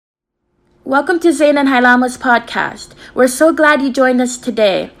Welcome to Zayn and Hailama's podcast. We're so glad you joined us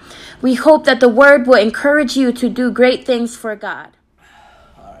today. We hope that the word will encourage you to do great things for God.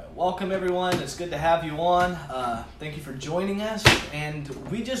 All right, welcome everyone. It's good to have you on. Thank you for joining us. And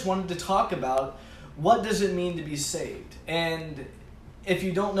we just wanted to talk about what does it mean to be saved. And if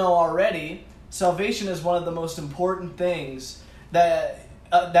you don't know already, salvation is one of the most important things that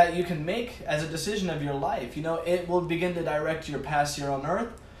you can make as a decision of your life. You know, it will begin to direct your path here on earth,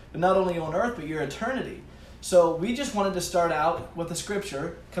 but not only on earth, but your eternity. So we just wanted to start out with a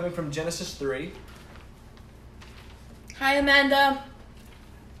scripture coming from Genesis 3. Hi, Amanda.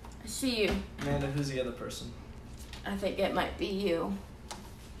 I see you. Amanda, who's the other person? I think it might be you.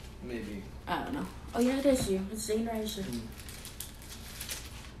 Maybe. I don't know. Oh, yeah, it is you. It's Zayn right here.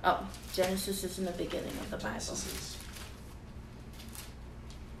 Oh, Genesis is in the beginning of the Bible.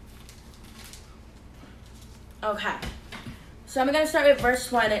 Okay. So I'm going to start with verse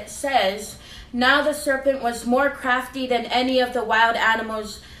 1. It says, "Now the serpent was more crafty than any of the wild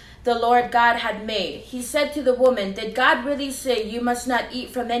animals the Lord God had made. He said to the woman, 'Did God really say you must not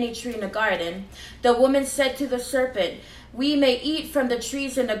eat from any tree in the garden?' The woman said to the serpent, 'We may eat from the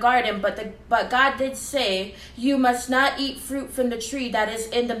trees in the garden, but God did say, you must not eat fruit from the tree that is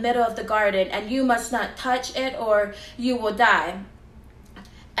in the middle of the garden, and you must not touch it or you will die.'"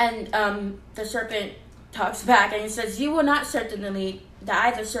 And the serpent talks back and he says, "You will not certainly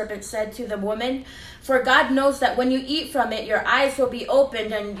die," the serpent said to the woman, "for God knows that when you eat from it, your eyes will be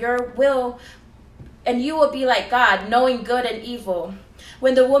opened and you will be like God, knowing good and evil."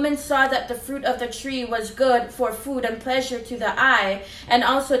 When the woman saw that the fruit of the tree was good for food and pleasure to the eye, and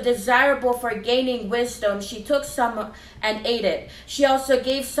also desirable for gaining wisdom, she took some and ate it. She also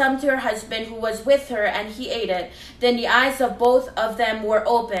gave some to her husband who was with her, and he ate it. Then the eyes of both of them were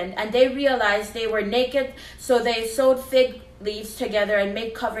opened, and they realized they were naked, so they sewed fig leaves together and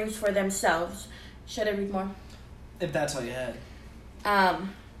made coverings for themselves. Should I read more? If that's all you had.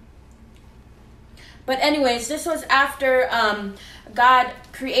 But anyways, this was after God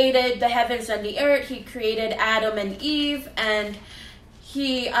created the heavens and the earth. He created Adam and Eve, and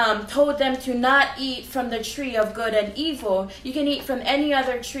he told them to not eat from the tree of good and evil. You can eat from any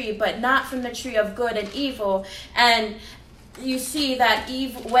other tree, but not from the tree of good and evil. And you see that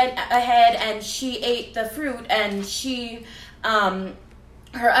Eve went ahead and she ate the fruit, and she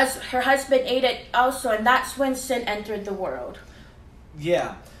her husband ate it also, and that's when sin entered the world.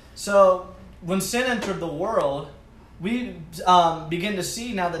 Yeah. So when sin entered the world, we begin to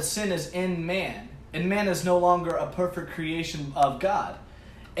see now that sin is in man, and man is no longer a perfect creation of God.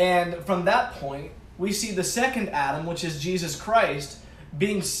 And from that point, we see the second Adam, which is Jesus Christ,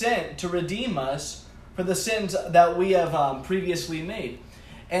 being sent to redeem us for the sins that we have previously made.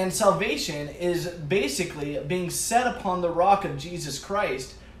 And salvation is basically being set upon the rock of Jesus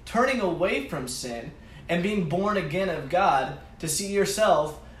Christ, turning away from sin, and being born again of God to see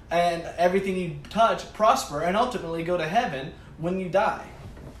yourself and everything you touch prosper and ultimately go to heaven when you die.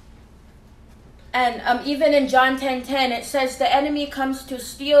 And even in John 10:10, it says, "The enemy comes to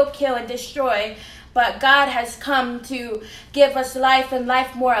steal, kill, and destroy, but God has come to give us life and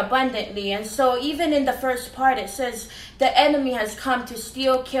life more abundantly." And so even in the first part, it says, the enemy has come to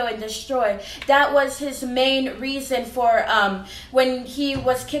steal, kill, and destroy. That was his main reason for when he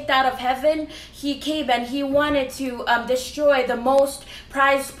was kicked out of heaven. He came and he wanted to destroy the most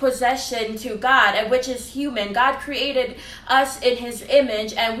prized possession to God, which is human. God created us in his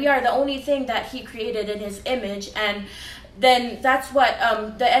image, and we are the only thing that he created in his image. And then that's what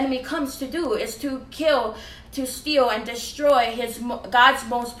the enemy comes to do, is to kill, to steal, and destroy God's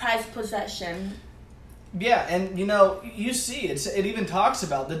most prized possession. Yeah, and you see, it even talks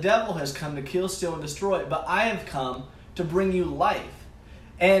about the devil has come to kill, steal, and destroy, but I have come to bring you life.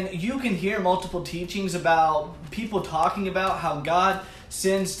 And you can hear multiple teachings about people talking about how God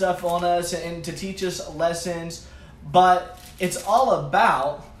sends stuff on us and to teach us lessons, but it's all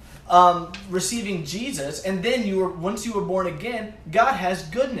about receiving Jesus, and then once you were born again, God has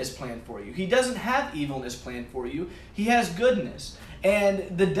goodness planned for you. He doesn't have evilness planned for you. He has goodness.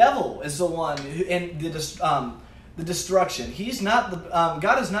 And the devil is the one in the destruction. He's not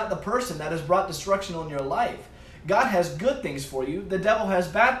God is not the person that has brought destruction on your life. God has good things for you. The devil has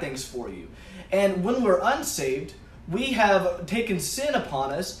bad things for you. And when we're unsaved, we have taken sin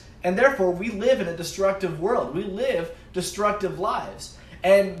upon us, and therefore we live in a destructive world. We live destructive lives.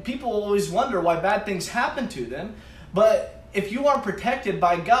 And people always wonder why bad things happen to them. But if you are protected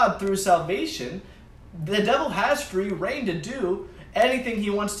by God through salvation, the devil has free reign to do anything he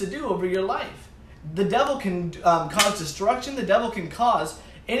wants to do over your life. The devil can cause destruction. The devil can cause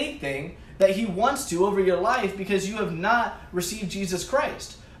anything that he wants to over your life because you have not received Jesus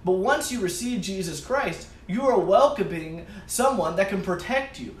Christ. But once you receive Jesus Christ, you are welcoming someone that can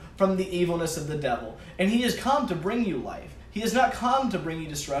protect you from the evilness of the devil. And he has come to bring you life. He has not come to bring you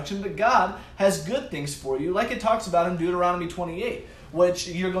destruction, but God has good things for you, like it talks about in Deuteronomy 28, which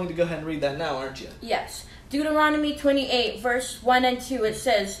you're going to go ahead and read that now, aren't you? Yes. Deuteronomy 28, verse 1 and 2, it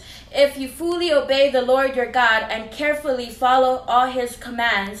says, "If you fully obey the Lord your God and carefully follow all his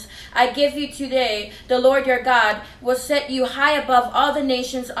commands, I give you today, the Lord your God will set you high above all the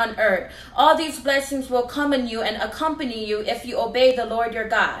nations on earth. All these blessings will come on you and accompany you if you obey the Lord your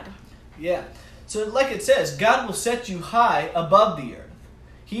God." Yeah. So like it says, God will set you high above the earth.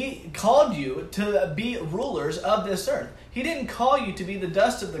 He called you to be rulers of this earth. He didn't call you to be the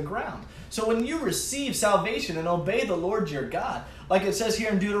dust of the ground. So when you receive salvation and obey the Lord your God, like it says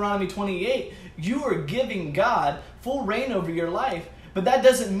here in Deuteronomy 28, you are giving God full reign over your life. But that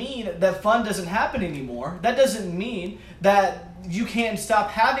doesn't mean that fun doesn't happen anymore. That doesn't mean that you can't stop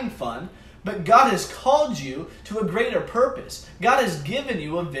having fun. But God has called you to a greater purpose. God has given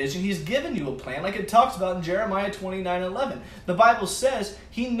you a vision. He's given you a plan, like it talks about in Jeremiah 29:11. The Bible says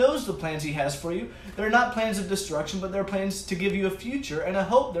he knows the plans he has for you. They're not plans of destruction, but they're plans to give you a future and a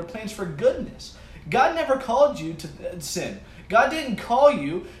hope. They're plans for goodness. God never called you to sin. God didn't call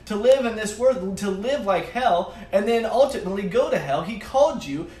you to live in this world, to live like hell, and then ultimately go to hell. He called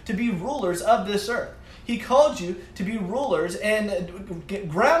you to be rulers of this earth. He called you to be rulers and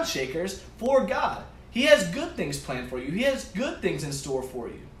ground shakers for God. He has good things planned for you. He has good things in store for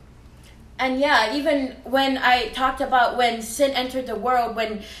you. And yeah, even when I talked about when sin entered the world,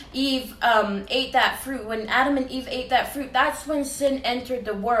 when Eve ate that fruit, when Adam and Eve ate that fruit, that's when sin entered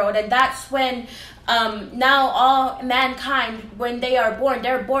the world. And that's when now all mankind, when they are born,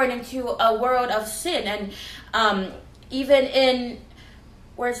 they're born into a world of sin. And even in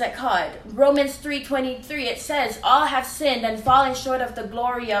where's that called? Romans 3:23, it says, all have sinned and fallen short of the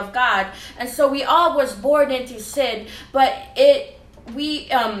glory of God. And so we all was born into sin, but it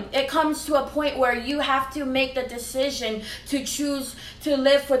comes to a point where you have to make the decision to choose to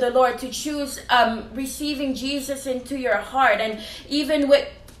live for the Lord, to choose receiving Jesus into your heart. And even with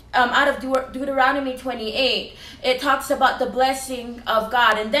out of Deuteronomy 28, it talks about the blessing of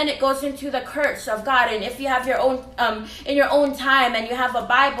God, and then it goes into the curse of God. And if you have your own in your own time and you have a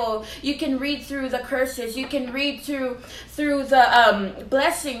Bible, you can read through the curses. You can read through the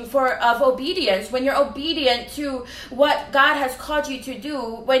blessing of obedience. When you're obedient to what God has called you to do,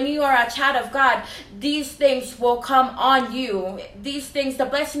 when you are a child of God, these things will come on you. These things, the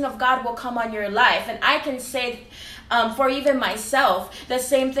blessing of God will come on your life. And I can say, for even myself, the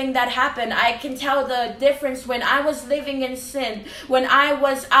same thing that happened. I can tell the difference when I was living in sin, when I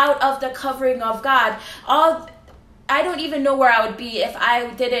was out of the covering of God. I don't even know where I would be if I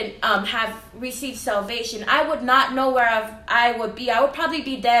didn't have received salvation. I would not know where I would be. I would probably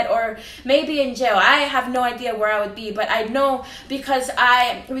be dead or maybe in jail. I have no idea where I would be, but I know because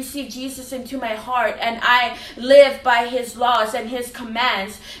I received Jesus into my heart and I live by his laws and his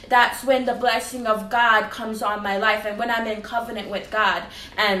commands, that's when the blessing of God comes on my life and when I'm in covenant with God.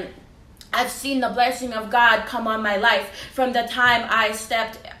 And I've seen the blessing of God come on my life from the time I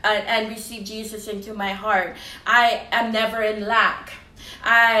stepped and received Jesus into my heart. I am never in lack.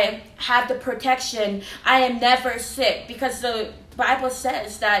 I have the protection. I am never sick because the Bible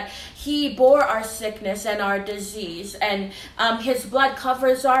says that he bore our sickness and our disease, and his blood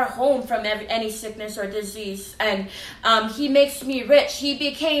covers our home from any sickness or disease. And he makes me rich. He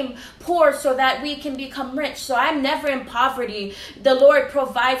became poor so that we can become rich. So I'm never in poverty. The Lord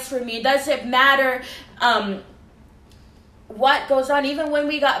provides for me. It doesn't matter what goes on. Even when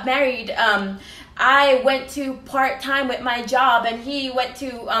we got married, I went to part-time with my job and he went to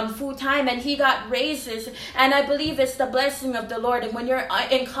full-time, and he got raises. And I believe it's the blessing of the Lord. And when you're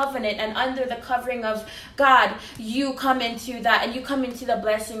in covenant and under the covering of God, you come into that and you come into the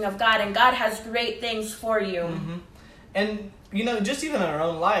blessing of God, and God has great things for you. Mm-hmm. And, just even in our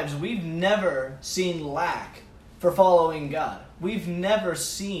own lives, we've never seen lack for following God. We've never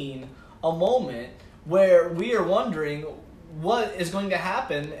seen a moment where we are wondering what is going to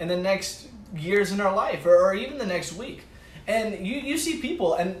happen in the next years in our life or even the next week. And you see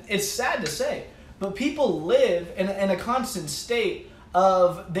people, and it's sad to say, but people live in a constant state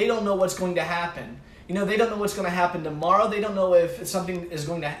of they don't know what's going to happen. They don't know what's going to happen tomorrow. They don't know if something is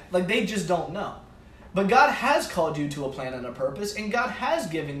going to they just don't know. But God has called you to a plan and a purpose, and God has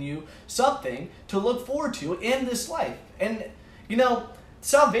given you something to look forward to in this life. And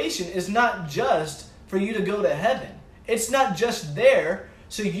salvation is not just for you to go to heaven. It's not just there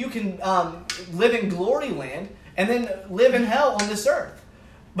so you can live in glory land and then live in hell on this earth.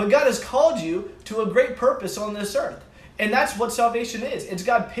 But God has called you to a great purpose on this earth. And that's what salvation is. It's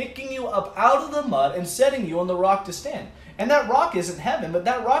God picking you up out of the mud and setting you on the rock to stand. And that rock isn't heaven, but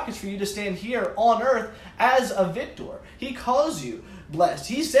that rock is for you to stand here on earth as a victor. He calls you blessed.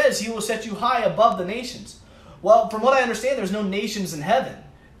 He says he will set you high above the nations. Well, from what I understand, there's no nations in heaven.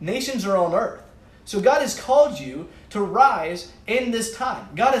 Nations are on earth. So God has called you to rise in this time.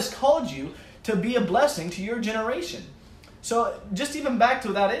 God has called you to be a blessing to your generation. So just even back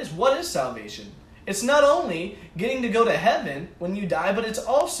to what is salvation? It's not only getting to go to heaven when you die, but it's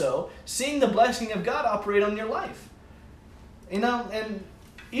also seeing the blessing of God operate on your life. And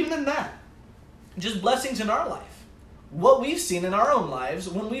even in that, just blessings in our life. What we've seen in our own lives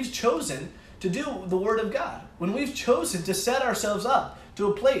when we've chosen to do the Word of God. When we've chosen to set ourselves up to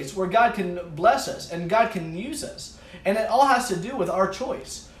a place where God can bless us and God can use us. And it all has to do with our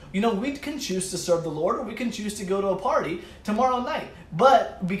choice. We can choose to serve the Lord, or we can choose to go to a party tomorrow night.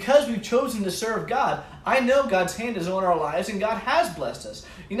 But because we've chosen to serve God, I know God's hand is on our lives and God has blessed us.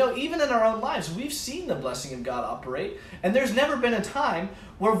 Even in our own lives, we've seen the blessing of God operate. And there's never been a time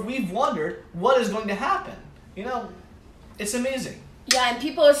where we've wondered what is going to happen. It's amazing. Yeah, and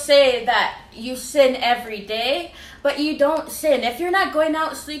people say that you sin every day, but you don't sin. If you're not going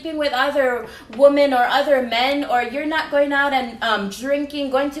out sleeping with other women or other men, or you're not going out and drinking,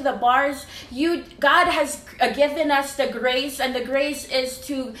 going to the bars, God has given us the grace, and the grace is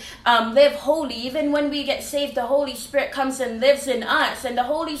to live holy. Even when we get saved, the Holy Spirit comes and lives in us, and the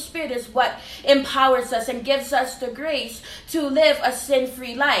Holy Spirit is what empowers us and gives us the grace to live a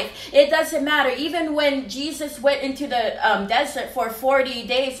sin-free life. It doesn't matter. Even when Jesus went into the desert for 40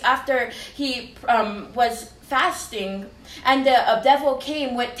 days after he was fasting, and the devil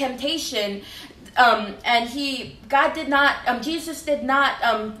came with temptation, and Jesus did not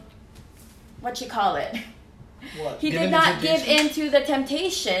He did not give in to the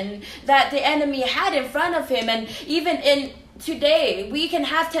temptation that the enemy had in front of him. And even in today, we can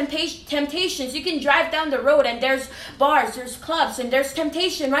have temptations. You can drive down the road and there's bars, there's clubs, and there's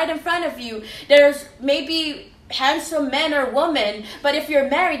temptation right in front of you. There's maybe handsome men or women, but if you're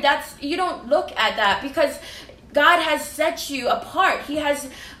married, you don't look at that, because God has set you apart. He has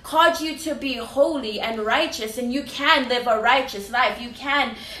called you to be holy and righteous, and you can live a righteous life. You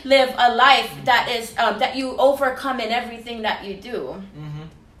can live a life that is that you overcome in everything that you do. Mm-hmm.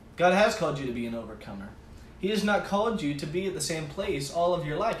 God has called you to be an overcomer. He has not called you to be at the same place all of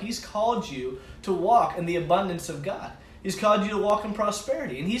your life. He's called you to walk in the abundance of God. He's called you to walk in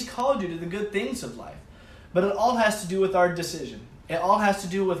prosperity, and He's called you to the good things of life. But it all has to do with our decision. It all has to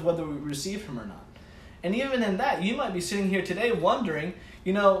do with whether we receive Him or not. And even in that, you might be sitting here today wondering,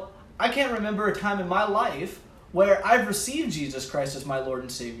 I can't remember a time in my life where I've received Jesus Christ as my Lord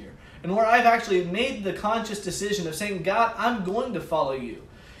and Savior, and where I've actually made the conscious decision of saying, God, I'm going to follow you.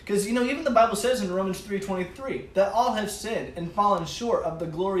 Because, even the Bible says in Romans 3:23 that all have sinned and fallen short of the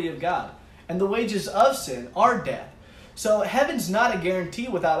glory of God, and the wages of sin are death. So heaven's not a guarantee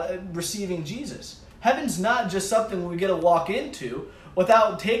without receiving Jesus. Heaven's not just something we get to walk into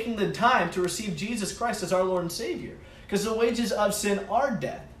without taking the time to receive Jesus Christ as our Lord and Savior. Because the wages of sin are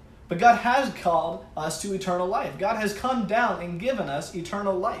death. But God has called us to eternal life. God has come down and given us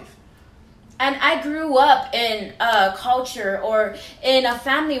eternal life. And I grew up in a culture or in a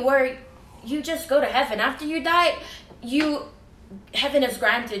family where you just go to heaven. After you die, heaven is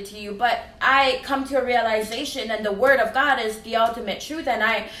granted to you. But I come to a realization, and the Word of God is the ultimate truth, and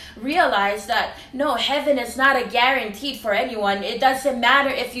I realized that no, heaven is not a guarantee for anyone. It doesn't matter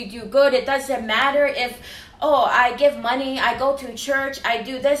if you do good. It doesn't matter if I give money, I go to church, I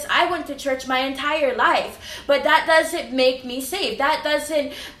do this. I went to church my entire life, but that doesn't make me saved. That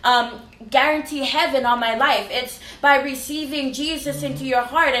doesn't guarantee heaven on my life. It's by receiving Jesus into your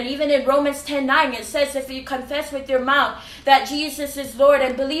heart. And even in Romans 10:9, it says, if you confess with your mouth that Jesus is Lord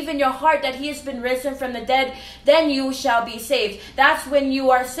and believe in your heart that He has been risen from the dead, then you shall be saved. That's when you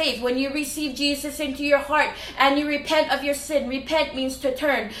are saved. When you receive Jesus into your heart and you repent of your sin. Repent means to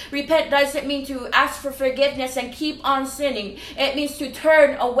turn. Repent doesn't mean to ask for forgiveness and keep on sinning. It means to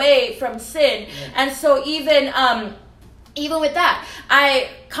turn away from sin. Yeah. And so even with that, I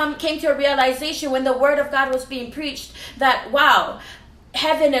came to a realization when the Word of God was being preached that, wow,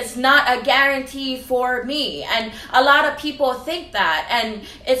 heaven is not a guarantee for me. And a lot of people think that, and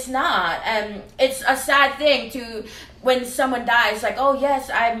it's not. And it's a sad thing when someone dies, like, oh yes,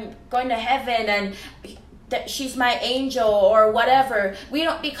 I'm going to heaven, and that she's my angel or whatever. We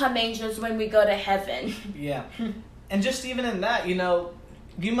don't become angels when we go to heaven. Yeah. And just even in that,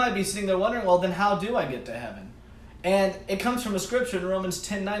 you might be sitting there wondering, well, then how do I get to heaven? And it comes from a scripture in Romans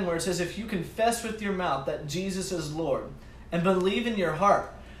 10:9 where it says, if you confess with your mouth that Jesus is Lord and believe in your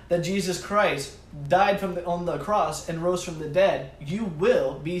heart that Jesus Christ died on the cross and rose from the dead, you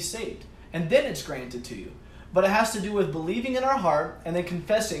will be saved. And then it's granted to you. But it has to do with believing in our heart and then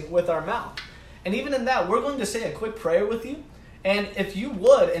confessing with our mouth. And even in that, we're going to say a quick prayer with you. And if you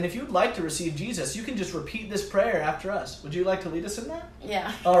would, and if you'd like to receive Jesus, you can just repeat this prayer after us. Would you like to lead us in that?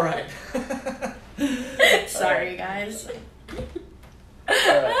 Yeah. All right. Sorry, guys.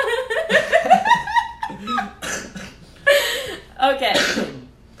 All right. Okay.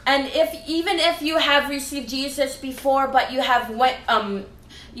 And even if you have received Jesus before, but you have went on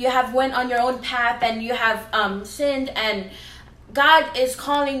your own path and you have sinned, and God is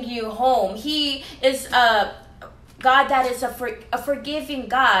calling you home. He is a God that is a forgiving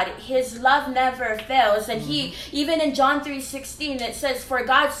God. His love never fails. And He, even in John 3:16, it says, "For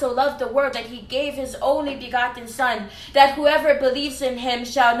God so loved the world that He gave His only begotten Son, that whoever believes in Him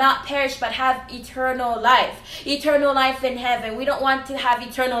shall not perish but have eternal life." Eternal life in heaven. We don't want to have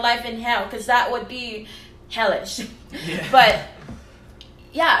eternal life in hell, because that would be hellish. Yeah. But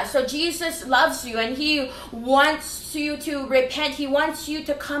yeah, so Jesus loves you and He wants you to repent. He wants you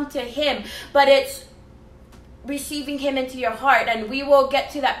to come to Him, but it's receiving Him into your heart, and we will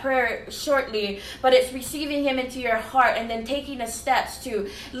get to that prayer shortly, but it's receiving Him into your heart and then taking the steps to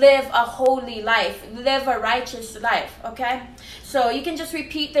live a holy life, live a righteous life. Okay, so you can just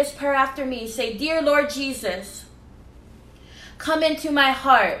repeat this prayer after me. Say, "Dear Lord Jesus, come into my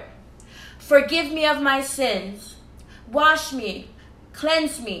heart, forgive me of my sins, wash me,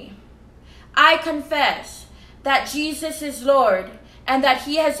 cleanse me. I confess that Jesus is Lord and that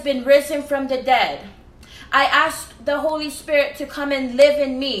He has been risen from the dead. I ask the Holy Spirit to come and live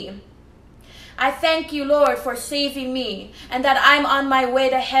in me. I thank you, Lord, for saving me and that I'm on my way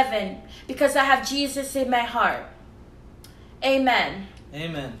to heaven because I have Jesus in my heart. Amen."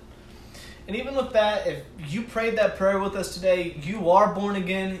 Amen. And even with that, if you prayed that prayer with us today, you are born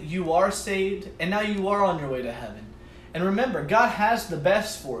again, you are saved, and now you are on your way to heaven. And remember, God has the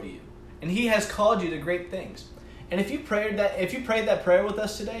best for you, and He has called you to great things. And if you prayed that prayer with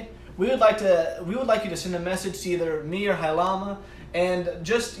us today, we would like you to send a message to either me or Hailama, and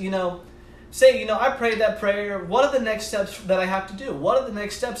just say, I prayed that prayer. What are the next steps that I have to do? What are the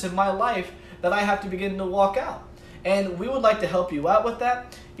next steps in my life that I have to begin to walk out? And we would like to help you out with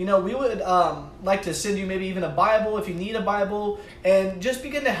that. We would like to send you maybe even a Bible if you need a Bible, and just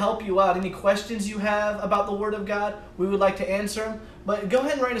begin to help you out. Any questions you have about the Word of God, we would like to answer them. But go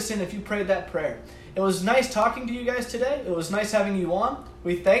ahead and write us in if you prayed that prayer. It was nice talking to you guys today. It was nice having you on.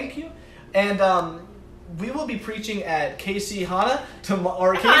 We thank you. And we will be preaching at KC Hana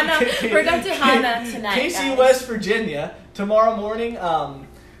tomorrow. We're going to Hana tonight, KC guys. West Virginia tomorrow morning.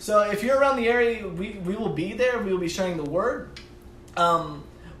 So if you're around the area, we will be there. We will be sharing the Word.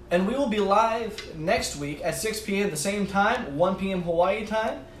 And we will be live next week at 6 p.m. the same time, 1 p.m. Hawaii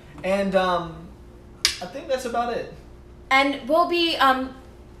time. And I think that's about it. And we'll be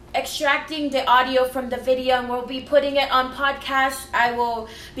extracting the audio from the video, and we'll be putting it on podcasts. I will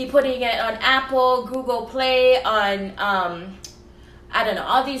be putting it on Apple, Google Play, on I don't know,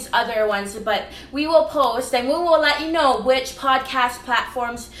 all these other ones, but we will post and we will let you know which podcast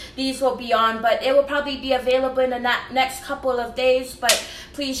platforms these will be on, but it will probably be available in the next couple of days. But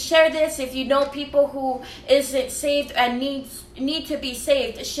please share this if you know people who isn't saved and need to be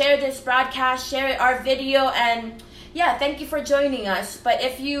saved. Share this broadcast, share our video, and yeah, thank you for joining us. But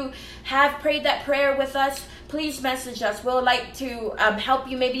if you have prayed that prayer with us, please message us. We'll like to help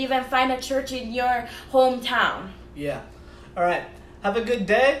you maybe even find a church in your hometown. Yeah. All right. Have a good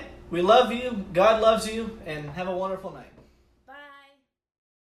day. We love you. God loves you. And have a wonderful night.